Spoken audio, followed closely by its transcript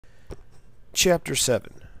Chapter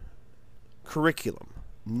 7. Curriculum.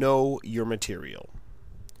 Know your material.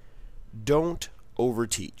 Don't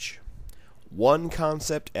overteach. One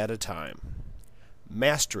concept at a time.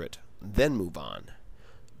 Master it, then move on.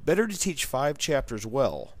 Better to teach 5 chapters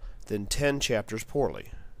well than 10 chapters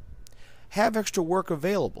poorly. Have extra work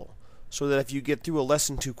available so that if you get through a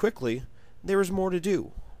lesson too quickly, there is more to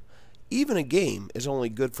do. Even a game is only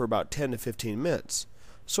good for about 10 to 15 minutes,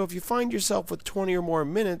 so if you find yourself with 20 or more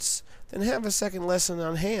minutes, then have a second lesson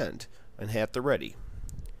on hand and at the ready.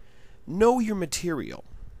 Know your material.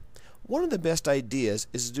 One of the best ideas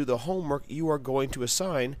is to do the homework you are going to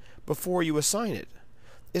assign before you assign it.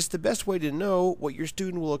 It's the best way to know what your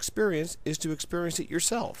student will experience is to experience it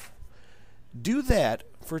yourself. Do that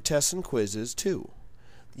for tests and quizzes too.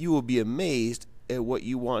 You will be amazed at what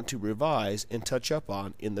you want to revise and touch up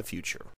on in the future.